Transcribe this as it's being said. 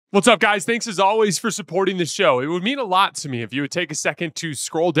What's up, guys? Thanks as always for supporting the show. It would mean a lot to me if you would take a second to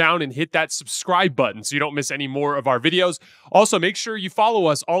scroll down and hit that subscribe button so you don't miss any more of our videos. Also, make sure you follow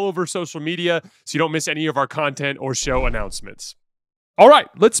us all over social media so you don't miss any of our content or show announcements. All right,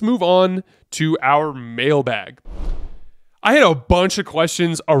 let's move on to our mailbag. I had a bunch of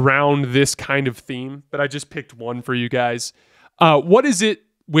questions around this kind of theme, but I just picked one for you guys. What is it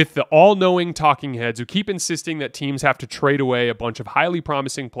with the all-knowing talking heads who keep insisting that teams have to trade away a bunch of highly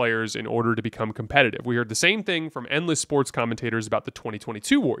promising players in order to become competitive? We heard the same thing from endless sports commentators about the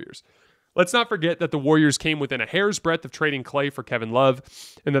 2022 Warriors. Let's not forget that the Warriors came within a hair's breadth of trading Clay for Kevin Love,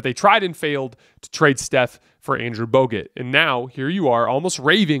 and that they tried and failed to trade Steph for Andrew Bogut. And now, here you are, almost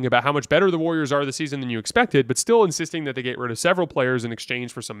raving about how much better the Warriors are this season than you expected, but still insisting that they get rid of several players in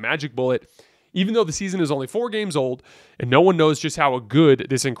exchange for some magic bullet, even though the season is only 4 games old and no one knows just how good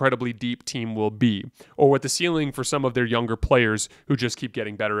this incredibly deep team will be, or what the ceiling for some of their younger players who just keep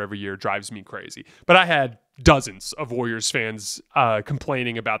getting better every year drives me crazy. But I had dozens of Warriors fans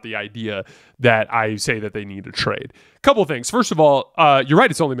complaining about the idea that I say that they need to trade. Couple of things. First of all, you're right,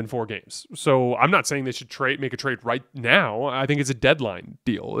 it's only been 4 games. So I'm not saying they should make a trade right now. I think it's a deadline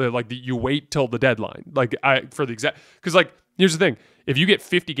deal. You wait till the deadline. Because here's the thing. If you get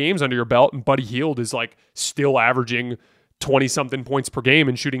 50 games under your belt and Buddy Hield is still averaging 20-something points per game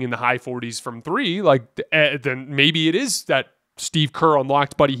and shooting in the high 40s from 3, then maybe it is that Steve Kerr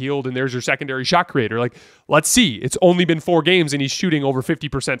unlocked Buddy Hield and there's your secondary shot creator. Let's see. It's only been 4 games and he's shooting over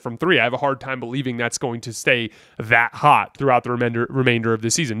 50% from 3. I have a hard time believing that's going to stay that hot throughout the remainder of the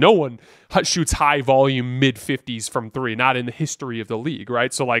season. No one shoots high volume mid-50s from 3, not in the history of the league,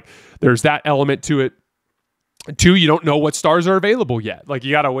 right? So there's that element to it. 2, you don't know what stars are available yet.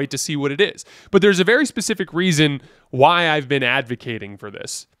 You got to wait to see what it is. But there's a very specific reason why I've been advocating for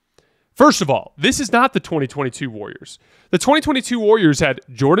this. First of all, this is not the 2022 Warriors. The 2022 Warriors had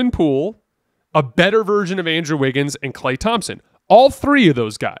Jordan Poole, a better version of Andrew Wiggins, and Klay Thompson. All 3 of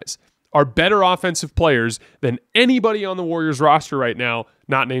those guys are better offensive players than anybody on the Warriors roster right now,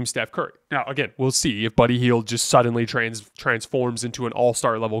 not named Steph Curry. Now, again, we'll see if Buddy Hield just suddenly transforms into an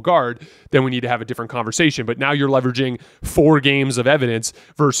all-star level guard, then we need to have a different conversation. But now you're leveraging 4 games of evidence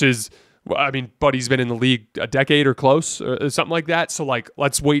versus, Buddy's been in the league a decade or close, or something like that. So,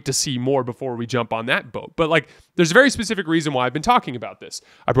 let's wait to see more before we jump on that boat. But, there's a very specific reason why I've been talking about this.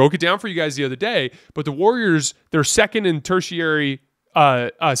 I broke it down for you guys the other day, but the Warriors, their secondary and tertiary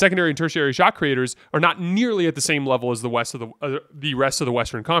shot creators are not nearly at the same level as the rest of the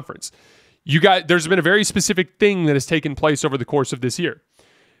Western Conference. There's been a very specific thing that has taken place over the course of this year.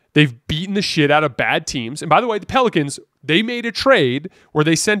 They've beaten the shit out of bad teams. And by the way, the Pelicans, they made a trade where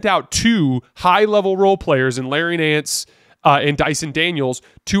they sent out 2 high-level role players in Larry Nance and Dyson Daniels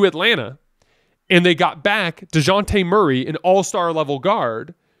to Atlanta. And they got back DeJounte Murray, an all-star level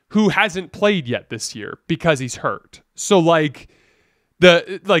guard, who hasn't played yet this year because he's hurt. So,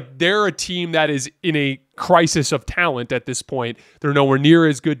 they're a team that is in a crisis of talent at this point. They're nowhere near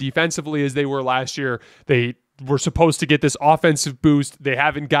as good defensively as they were last year. They were supposed to get this offensive boost. They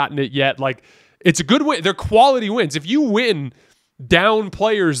haven't gotten it yet. It's a good win. They're quality wins. If you win down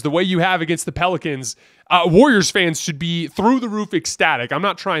players the way you have against the Pelicans, Warriors fans should be through the roof ecstatic. I'm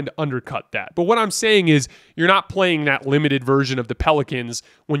not trying to undercut that. But what I'm saying is you're not playing that limited version of the Pelicans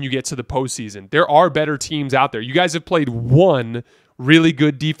when you get to the postseason. There are better teams out there. You guys have played one really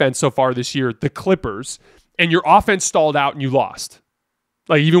good defense so far this year, the Clippers, and your offense stalled out and you lost.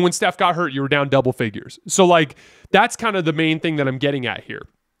 Even when Steph got hurt, you were down double figures. So that's kind of the main thing that I'm getting at here.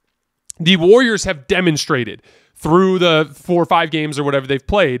 The Warriors have demonstrated through the 4 or 5 games or whatever they've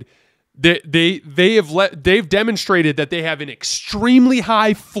played, they've demonstrated that they have an extremely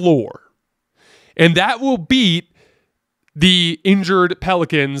high floor, and that will beat the injured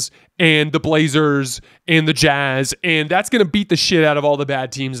Pelicans and the Blazers and the Jazz, and that's going to beat the shit out of all the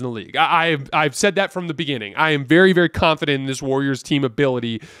bad teams in the league. I've said that from the beginning. I am very, very confident in this Warriors team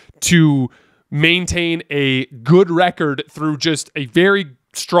ability to maintain a good record through just a very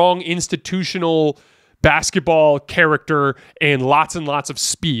strong institutional basketball character and lots of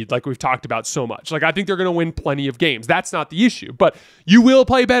speed, like we've talked about so much. I think they're going to win plenty of games. That's not the issue, but you will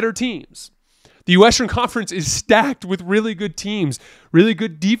play better teams. The Western Conference is stacked with really good teams, really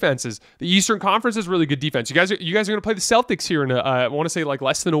good defenses. The Eastern Conference is really good defense. You guys are going to play the Celtics here in I want to say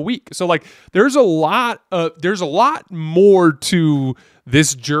less than a week. So there's a lot more to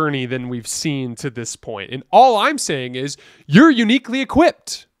this journey than we've seen to this point. And all I'm saying is you're uniquely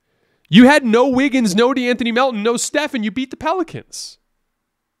equipped. You had no Wiggins, no DeAnthony Melton, no Steph, and you beat the Pelicans.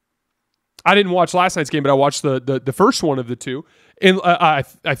 I didn't watch last night's game, but I watched the first one of the 2. And I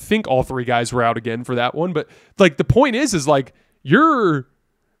think all 3 guys were out again for that one. But the point is you're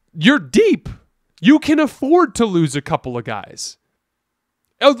You're deep. You can afford to lose a couple of guys.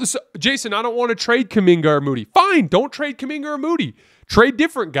 Oh, Jason, I don't want to trade Kuminga or Moody. Fine, don't trade Kuminga or Moody. Trade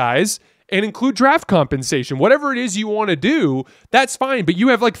different guys and include draft compensation. Whatever it is you want to do, that's fine. But you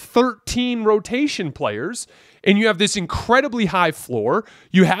have like 13 rotation players, and you have this incredibly high floor.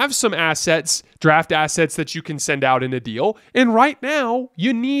 You have some assets, draft assets that you can send out in a deal. And right now,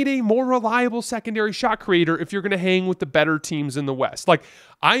 you need a more reliable secondary shot creator if you're going to hang with the better teams in the West. Like,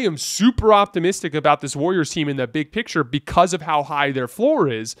 I am super optimistic about this Warriors team in the big picture because of how high their floor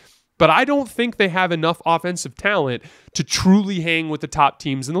is. But I don't think they have enough offensive talent to truly hang with the top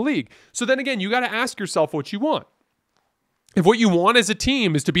teams in the league. So then again, you got to ask yourself what you want. If what you want as a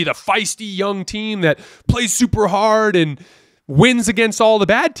team is to be the feisty young team that plays super hard and wins against all the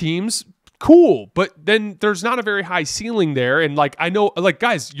bad teams, cool. But then there's not a very high ceiling there. And like, I know, like,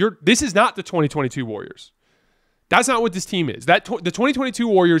 guys, this is not the 2022 Warriors. That's not what this team is. The 2022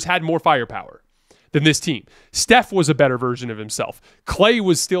 Warriors had more firepower than this team. Steph was a better version of himself. Clay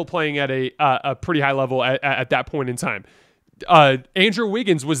was still playing at a pretty high level at that point in time. Andrew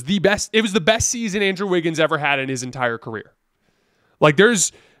Wiggins was the best. It was the best season Andrew Wiggins ever had in his entire career. Like,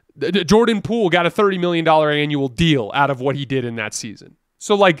 Jordan Poole got a $30 million annual deal out of what he did in that season.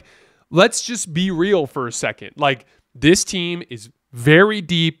 So, like, let's just be real for a second. Like, this team is very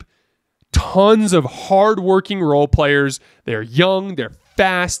deep, tons of hardworking role players. They're young, they're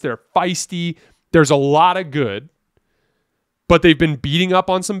fast, they're feisty. There's a lot of good, but they've been beating up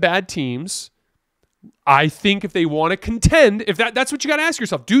on some bad teams. I think if they want to contend, if that's what you got to ask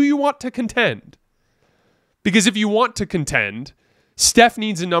yourself, do you want to contend? Because if you want to contend, Steph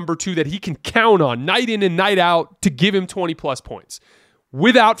needs a number two that he can count on night in and night out to give him 20 plus points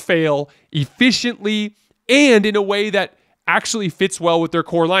without fail, efficiently, and in a way that actually fits well with their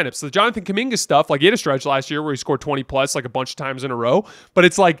core lineup. So the Jonathan Kuminga stuff, like, he had a stretch last year where he scored 20 plus like a bunch of times in a row, but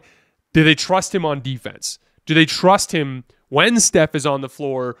it's like, do they trust him on defense? Do they trust him when Steph is on the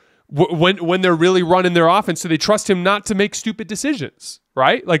floor, when they're really running their offense? Do they trust him not to make stupid decisions,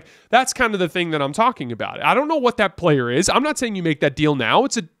 right? Like, that's kind of the thing that I'm talking about. I don't know what that player is. I'm not saying you make that deal now.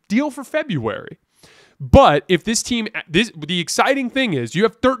 It's a deal for February. But if this team, the exciting thing is you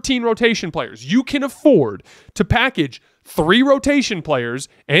have 13 rotation players. You can afford to package 3 rotation players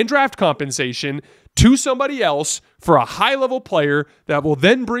and draft compensation to somebody else for a high-level player that will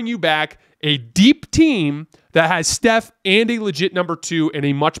then bring you back a deep team that has Steph and a legit number 2 and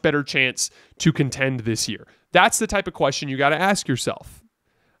a much better chance to contend this year. That's the type of question you got to ask yourself.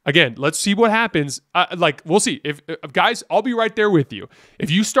 Again, let's see what happens. We'll see. If guys, I'll be right there with you.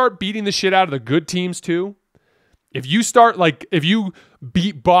 If you start beating the shit out of the good teams too, if you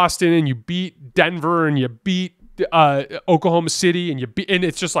beat Boston and you beat Denver and you beat Oklahoma City and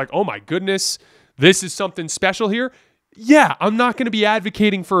it's just like, oh my goodness, this is something special here. Yeah, I'm not going to be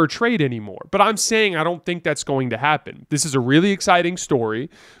advocating for a trade anymore, but I'm saying I don't think that's going to happen. This is a really exciting story,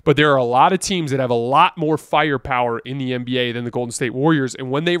 but there are a lot of teams that have a lot more firepower in the NBA than the Golden State Warriors,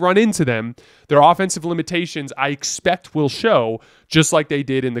 and when they run into them, their offensive limitations, I expect, will show, just like they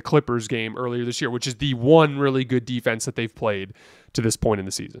did in the Clippers game earlier this year, which is the one really good defense that they've played to this point in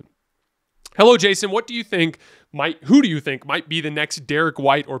the season. Hello, Jason. Who do you think might be the next Derek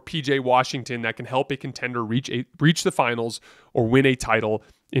White or PJ Washington that can help a contender reach the finals or win a title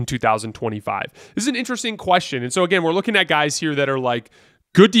in 2025? This is an interesting question. And so again, we're looking at guys here that are like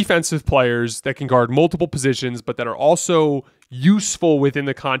good defensive players that can guard multiple positions, but that are also useful within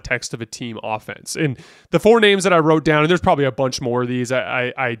the context of a team offense. And the 4 names that I wrote down, and there's probably a bunch more of these.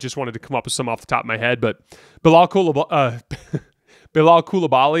 I just wanted to come up with some off the top of my head, but Bilal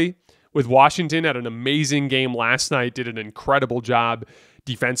Coulibaly with Washington had an amazing game last night, did an incredible job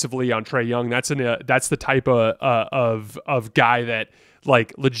defensively on Trae Young. That's the type of guy that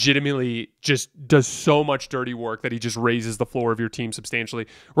like legitimately just does so much dirty work that he just raises the floor of your team substantially.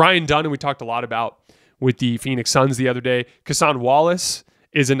 Ryan Dunn, and we talked a lot about with the Phoenix Suns the other day. Cason Wallace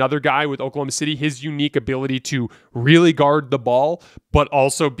is another guy with Oklahoma City. His unique ability to really guard the ball, but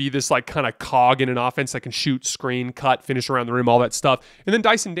also be this like kind of cog in an offense that can shoot, screen, cut, finish around the rim, all that stuff. And then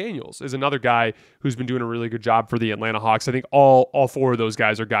Dyson Daniels is another guy who's been doing a really good job for the Atlanta Hawks. I think all 4 of those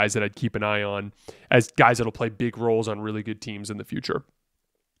guys are guys that I'd keep an eye on as guys that'll play big roles on really good teams in the future.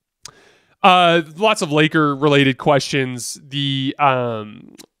 Lots of Laker-related questions. This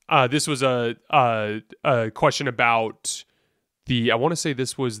was a question about I want to say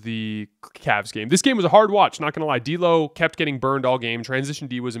this was the Cavs game. This game was a hard watch, not going to lie. D'Lo kept getting burned all game. Transition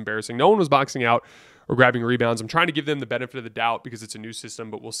D was embarrassing. No one was boxing out or grabbing rebounds. I'm trying to give them the benefit of the doubt because it's a new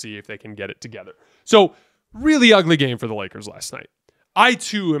system, but we'll see if they can get it together. So, really ugly game for the Lakers last night. I,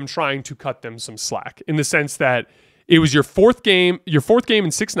 too, am trying to cut them some slack in the sense that It was your fourth game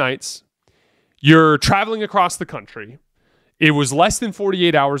in 6 nights. You're traveling across the country. It was less than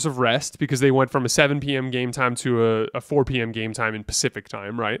 48 hours of rest because they went from a 7 p.m. game time to a 4 p.m. game time in Pacific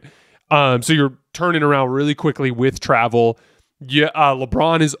time, right? So you're turning around really quickly with travel. Yeah,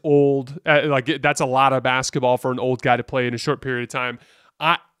 LeBron is old. That's a lot of basketball for an old guy to play in a short period of time.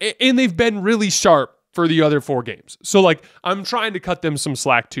 And they've been really sharp for the other 4 games. So, like, I'm trying to cut them some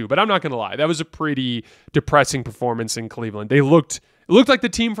slack too, but I'm not going to lie. That was a pretty depressing performance in Cleveland. It looked like the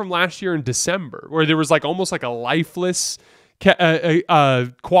team from last year in December, where there was like almost like a lifeless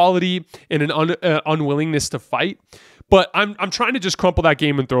quality and an unwillingness to fight. But I'm trying to just crumple that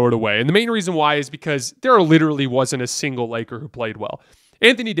game and throw it away. And the main reason why is because there literally wasn't a single Laker who played well.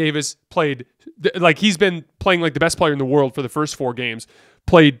 Anthony Davis played like he's been playing like the best player in the world for the first 4 games.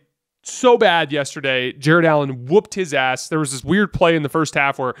 Played so bad yesterday. Jared Allen whooped his ass. There was this weird play in the first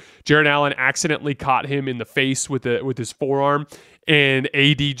half where Jared Allen accidentally caught him in the face with his forearm. And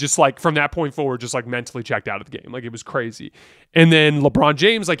AD just like from that point forward, just like mentally checked out of the game. Like it was crazy. And then LeBron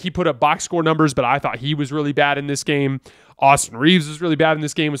James, like he put up box score numbers, but I thought he was really bad in this game. Austin Reeves was really bad in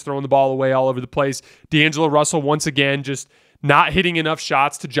this game, was throwing the ball away all over the place. D'Angelo Russell, once again, just not hitting enough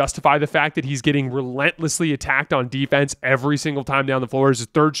shots to justify the fact that he's getting relentlessly attacked on defense every single time down the floor. It's his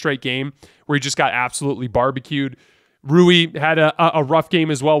 3rd straight game where he just got absolutely barbecued. Rui had a rough game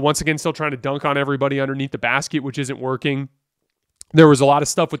as well. Once again, still trying to dunk on everybody underneath the basket, which isn't working. There was a lot of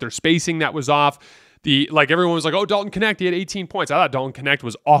stuff with their spacing that was off. Everyone was like, oh, Dalton Knecht, he had 18 points. I thought Dalton Knecht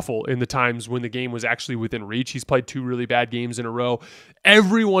was awful in the times when the game was actually within reach. He's played 2 really bad games in a row.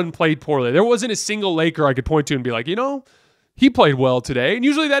 Everyone played poorly. There wasn't a single Laker I could point to and be like, he played well today. And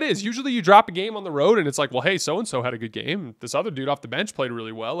usually that is. Usually you drop a game on the road and it's like, well, hey, so-and-so had a good game. This other dude off the bench played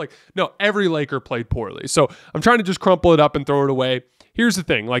really well. Like, no, every Laker played poorly. So I'm trying to just crumple it up and throw it away. Here's the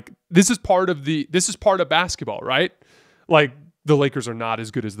thing. Like, this is part of basketball, right? Like, the Lakers are not as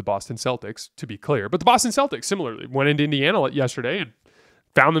good as the Boston Celtics, to be clear. But the Boston Celtics, similarly, went into Indiana yesterday and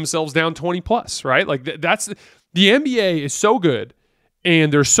found themselves down 20 plus, right? Like, that's the NBA is so good.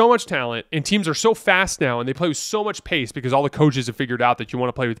 And there's so much talent, and teams are so fast now, and they play with so much pace because all the coaches have figured out that you want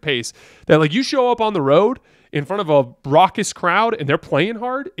to play with pace, that like you show up on the road in front of a raucous crowd and they're playing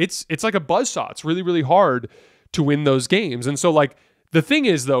hard, it's like a buzzsaw. It's really, really hard to win those games. And so like the thing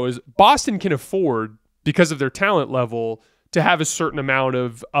is, though, is Boston can afford, because of their talent level, to have a certain amount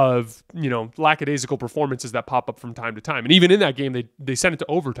of lackadaisical performances that pop up from time to time. And even in that game, they sent it to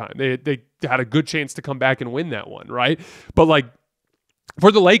overtime. They had a good chance to come back and win that one, right? But like, for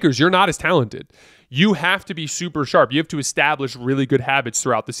the Lakers, you're not as talented. You have to be super sharp. You have to establish really good habits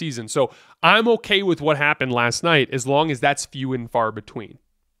throughout the season. So I'm okay with what happened last night as long as that's few and far between.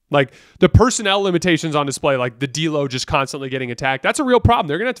 Like the personnel limitations on display, like the D-Lo just constantly getting attacked, that's a real problem.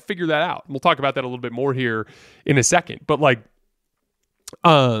 They're going to have to figure that out. We'll talk about that a little bit more here in a second. But like, as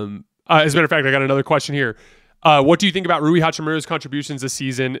a matter of fact, I got another question here. What do you think about Rui Hachimura's contributions this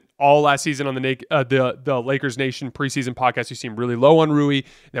season? All last season on the Lakers Nation preseason podcast, you seemed really low on Rui.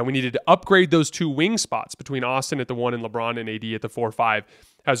 Now we needed to upgrade those 2 wing spots between Austin at the 1 and LeBron and AD at the 4-5.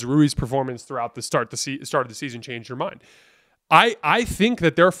 Has Rui's performance throughout the start of the season changed your mind? I think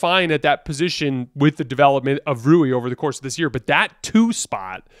that they're fine at that position with the development of Rui over the course of this year, but that 2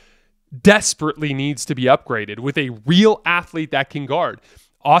 spot desperately needs to be upgraded with a real athlete that can guard.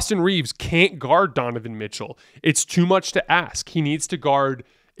 Austin Reeves can't guard Donovan Mitchell. It's too much to ask. He needs to guard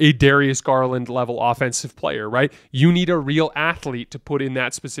a Darius Garland level offensive player, right? You need a real athlete to put in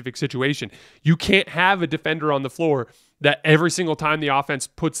that specific situation. You can't have a defender on the floor that every single time the offense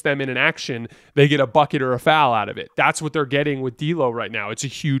puts them in an action, they get a bucket or a foul out of it. That's what they're getting with D'Lo right now. It's a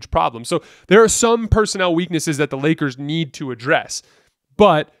huge problem. So there are some personnel weaknesses that the Lakers need to address.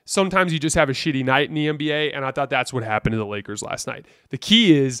 But sometimes you just have a shitty night in the NBA, and I thought that's what happened to the Lakers last night. The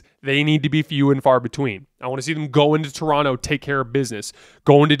key is they need to be few and far between. I want to see them go into Toronto, take care of business.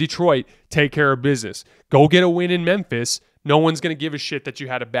 Go into Detroit, take care of business. Go get a win in Memphis. No one's going to give a shit that you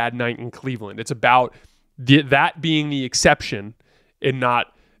had a bad night in Cleveland. It's about that being the exception and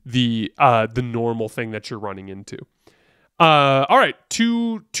not the normal thing that you're running into. All right,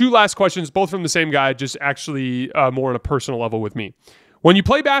 two last questions, both from the same guy, just actually more on a personal level with me. When you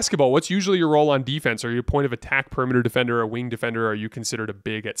play basketball, what's usually your role on defense? Are you a point of attack perimeter defender, a wing defender? Or are you considered a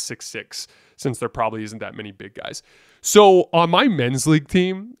big at 6'6", since there probably isn't that many big guys? So on my men's league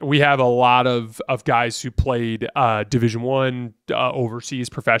team, we have a lot of guys who played Division I, overseas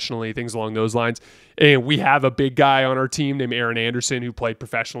professionally, things along those lines. And we have a big guy on our team named Aaron Anderson who played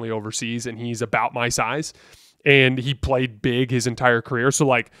professionally overseas, and he's about my size. And he played big his entire career. So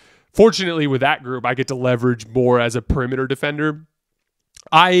like, fortunately with that group, I get to leverage more as a perimeter defender.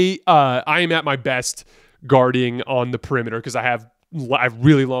 I am at my best guarding on the perimeter because I have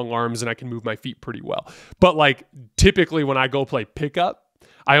really long arms and I can move my feet pretty well. But like typically when I go play pickup,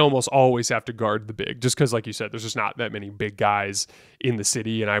 I almost always have to guard the big just because, like you said, there's just not that many big guys in the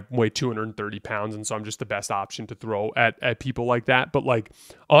city and I weigh 230 pounds. And so I'm just the best option to throw at people like that. But like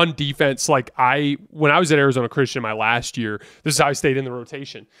on defense, like when I was at Arizona Christian my last year, this is how I stayed in the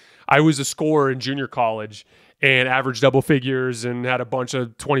rotation. I was a scorer in junior college and averaged double figures and had a bunch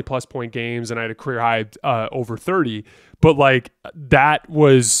of 20 plus point games and I had a career high over 30. But like that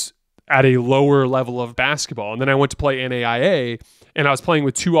was at a lower level of basketball. And then I went to play NAIA and I was playing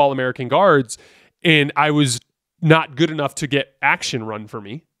with 2 All-American guards and I was not good enough to get action run for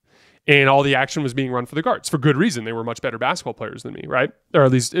me. And all the action was being run for the guards for good reason. They were much better basketball players than me, right? Or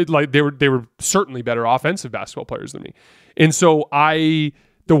at least they were certainly better offensive basketball players than me. And so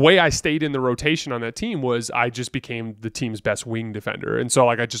the way I stayed in the rotation on that team was I just became the team's best wing defender. And so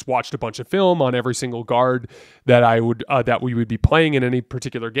like I just watched a bunch of film on every single guard that that we would be playing in any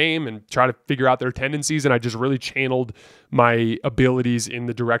particular game and try to figure out their tendencies. And I just really channeled my abilities in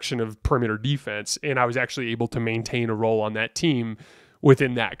the direction of perimeter defense. And I was actually able to maintain a role on that team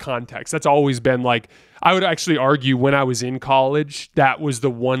within that context. That's always been like, I would actually argue when I was in college, that was the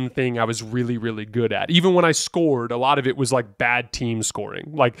one thing I was really, really good at. Even when I scored, a lot of it was like bad team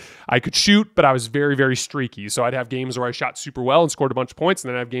scoring. Like I could shoot, but I was very, very streaky. So I'd have games where I shot super well and scored a bunch of points, and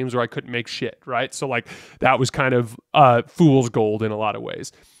then I'd have games where I couldn't make shit, right? So like that was kind of fool's gold in a lot of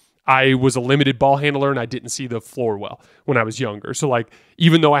ways. I was a limited ball handler and I didn't see the floor well when I was younger. So like,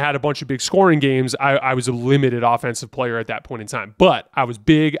 even though I had a bunch of big scoring games, I was a limited offensive player at that point in time, but I was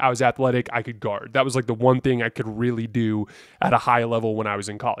big, I was athletic, I could guard. That was like the one thing I could really do at a high level when I was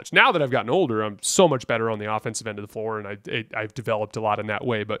in college. Now that I've gotten older, I'm so much better on the offensive end of the floor and I've developed a lot in that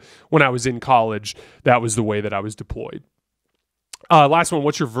way. But when I was in college, that was the way that I was deployed. Last one,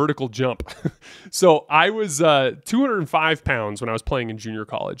 what's your vertical jump? So I was 205 pounds when I was playing in junior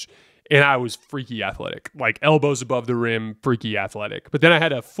college, and I was freaky athletic, like elbows above the rim, freaky athletic. But then I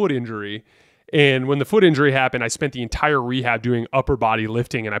had a foot injury, and when the foot injury happened, I spent the entire rehab doing upper body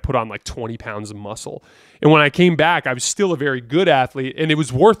lifting, and I put on like 20 pounds of muscle. And when I came back, I was still a very good athlete, and it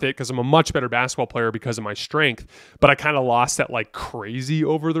was worth it because I'm a much better basketball player because of my strength, but I kind of lost that like crazy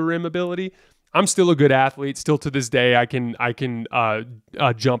over the rim ability. I'm still a good athlete. Still to this day, I can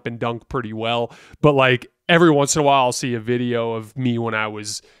jump and dunk pretty well. But like every once in a while, I'll see a video of me when I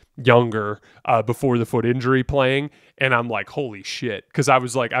was younger before the foot injury playing, and I'm like, holy shit, because I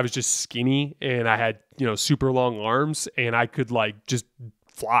was just skinny and I had super long arms and I could like just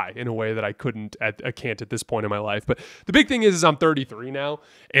fly in a way that I can't at this point in my life. But the big thing is I'm 33 now,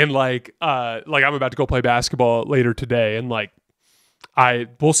 and like I'm about to go play basketball later today, and like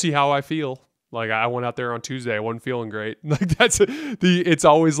we'll see how I feel. Like I went out there on Tuesday, I wasn't feeling great. Like it's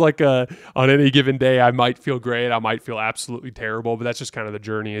always like on any given day, I might feel great, I might feel absolutely terrible, but that's just kind of the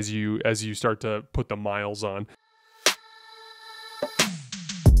journey as you start to put the miles on.